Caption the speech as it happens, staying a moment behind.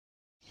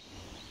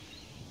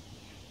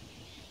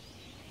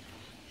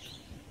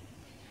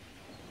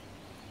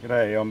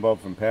G'day, I'm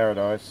Bob from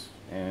Paradise,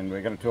 and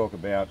we're going to talk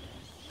about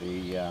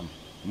the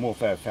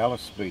Amorphophallus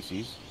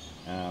species,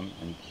 and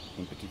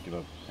in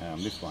particular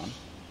this one,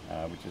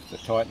 which is the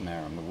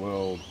Titanum. The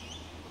world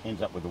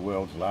ends up with the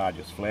world's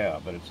largest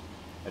flower, but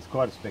it's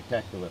quite a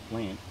spectacular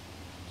plant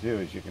too.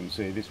 As you can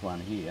see, this one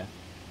here,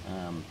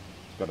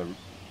 it's got a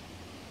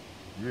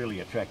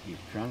really attractive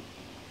trunk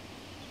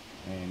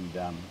and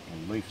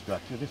leaf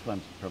structure. This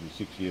one's probably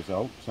 6 years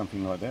old,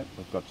 something like that.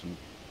 We've got some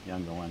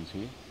younger ones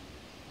here.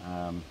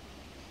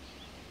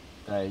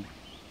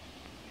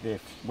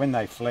 When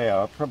they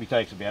flower, it probably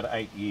takes about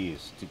 8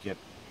 years to get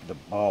the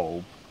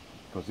bulb,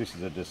 because this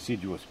is a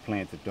deciduous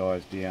plant that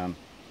dies down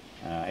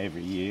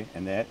every year,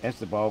 and as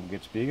the bulb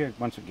gets bigger,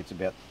 once it gets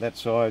about that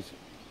size,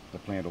 the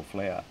plant will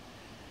flower.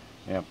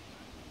 Now,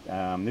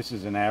 this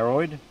is an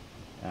aroid,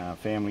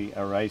 family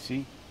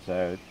Araceae,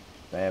 so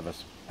they have a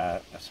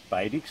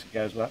spadix that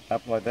goes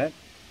up like that,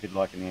 a bit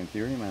like an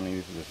anthurium, only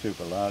this is a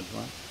super large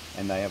one,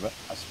 and they have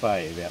a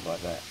spade about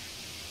like that.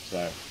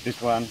 So this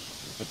one,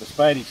 but the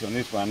spadix on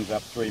this one's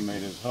up 3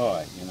 metres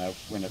high, you know,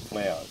 when it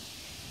flowers.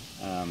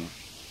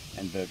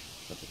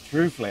 But the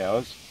true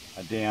flowers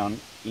are down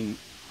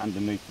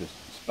underneath the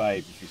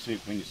spade. If you see,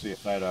 when you see a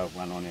photo of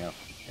one on our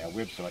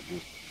website, you'll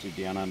see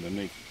down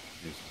underneath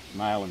there's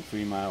male and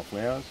female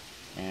flowers,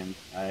 and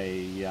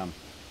a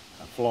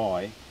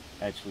fly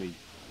actually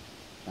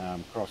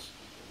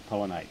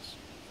cross-pollinates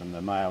from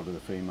the male to the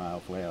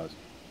female flowers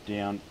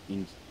down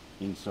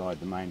inside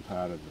the main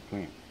part of the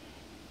plant.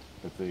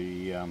 But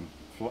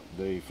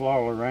the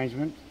floral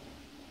arrangement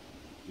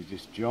is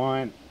this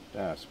giant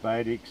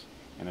spadix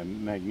and a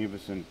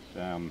magnificent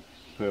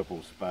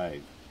purple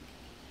spade.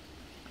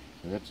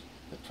 So that's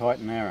the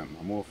Titanum,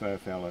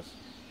 Amorphophallus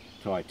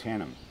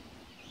titanum.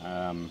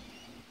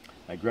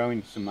 They grow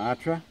in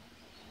Sumatra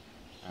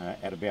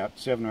at about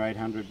 700 or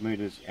 800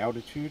 metres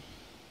altitude,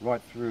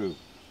 right through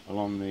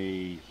along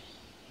the,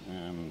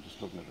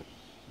 just looking at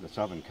the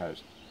southern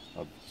coast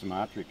of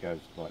Sumatra. It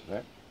goes like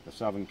that. The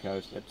southern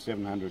coast at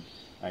 700,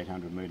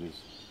 800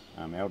 metres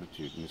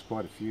altitude, and there's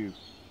quite a few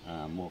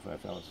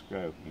Amorphophallus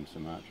grow in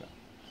Sumatra.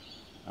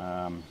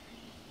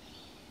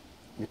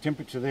 The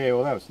temperature there,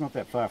 although it's not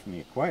that far from the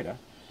equator,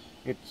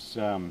 it's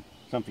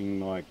something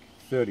like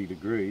 30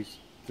 degrees,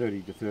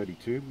 30 to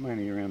 32,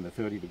 mainly around the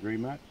 30 degree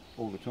mark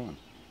all the time,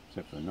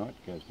 except for the night,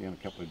 it goes down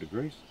a couple of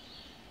degrees.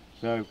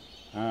 So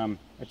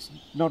it's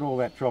not all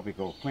that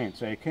tropical plant,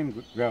 so you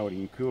can grow it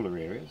in cooler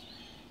areas,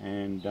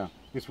 and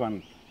this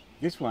one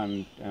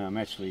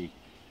actually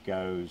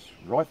goes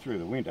right through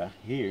the winter,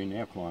 here in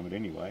our climate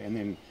anyway, and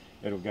then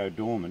it'll go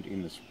dormant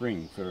in the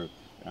spring for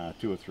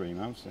 2 or 3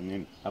 months, and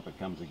then up it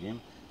comes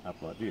again,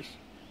 up like this.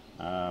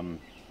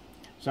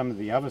 Some of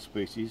the other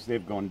species,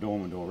 they've gone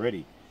dormant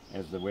already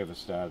as the weather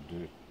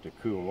started to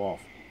cool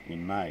off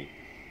in May.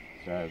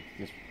 So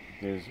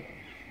there's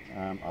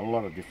a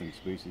lot of different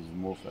species of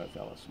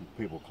Amorphophallus, and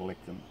people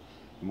collect them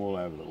from all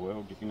over the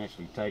world. You can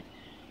actually take,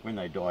 when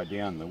they die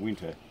down in the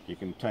winter, you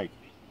can take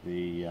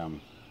the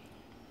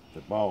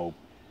bulb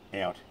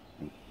out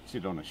and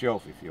sit on a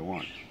shelf if you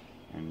want,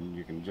 and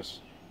you can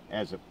just,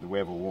 as the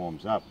weather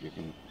warms up, you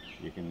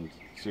can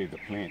see the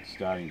plant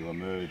starting to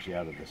emerge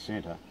out of the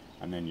centre,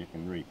 and then you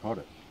can repot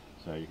it.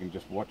 So you can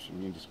just watch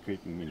them, you just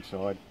keep them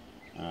inside.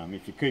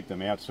 If you keep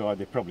them outside,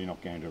 they're probably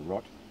not going to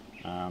rot,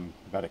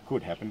 but it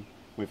could happen.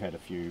 We've had a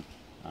few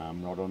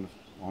rot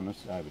on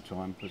us over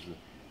time, because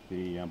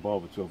the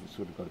bulb itself has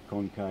sort of got a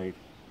concave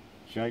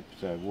shape,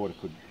 so water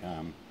could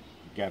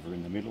gather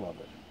in the middle of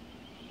it.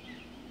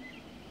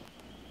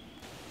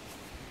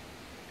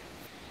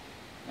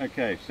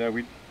 Okay, so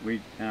we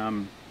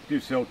do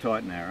sell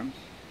Titanums.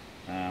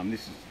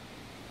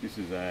 This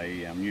is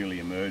a newly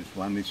emerged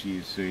one, this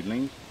year's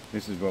seedling.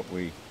 This is what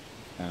we,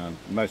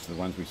 most of the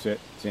ones we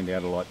send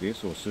out are like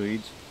this, or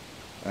seeds,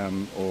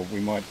 or we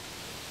might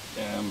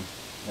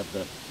have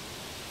the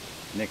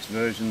next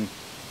version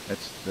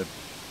that's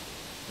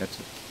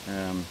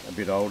a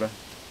bit older,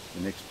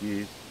 the next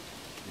year,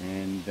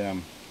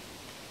 and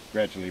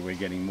gradually we're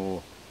getting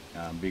more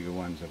bigger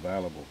ones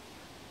available.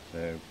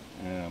 So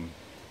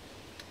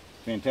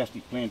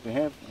fantastic plant to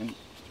have, and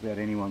just about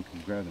anyone can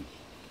grow them.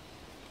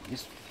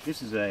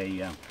 This is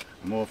a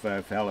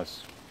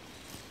Amorphophallus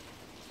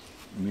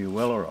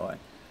muelleri.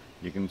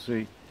 You can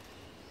see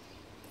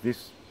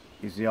this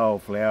is the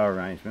old flower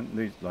arrangement.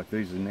 These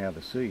are now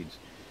the seeds.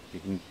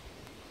 You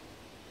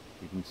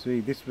can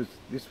see this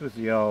was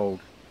the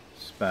old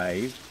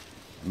spade,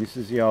 and this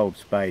is the old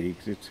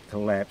spadix. It's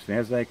collapsed, and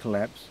as they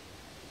collapse,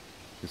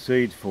 the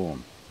seeds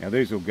form. Now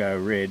these will go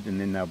red, and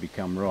then they'll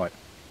become ripe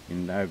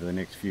over the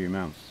next few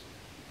months.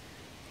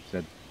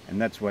 So, and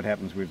that's what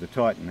happens with the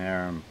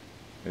Titanum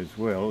as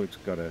well. It's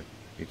got a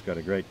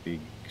great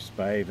big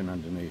spade, and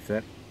underneath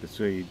that,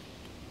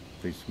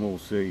 these small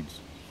seeds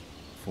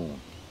form.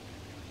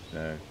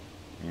 So,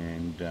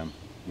 and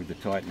with the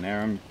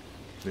Titanum,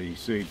 the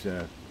seeds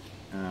are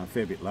a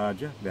fair bit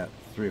larger, about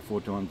 3 or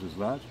 4 times as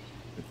large,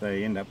 but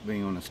they end up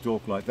being on a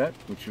stalk like that,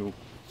 which you'll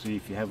see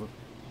if you have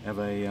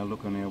a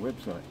look on our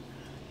website.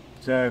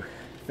 So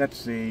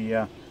that's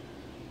the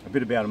a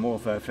bit about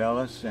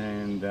Amorphophallus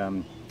and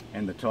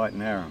the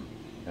Titanum.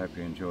 Hope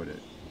you enjoyed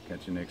it.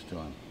 Catch you next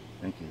time.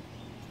 Thank you.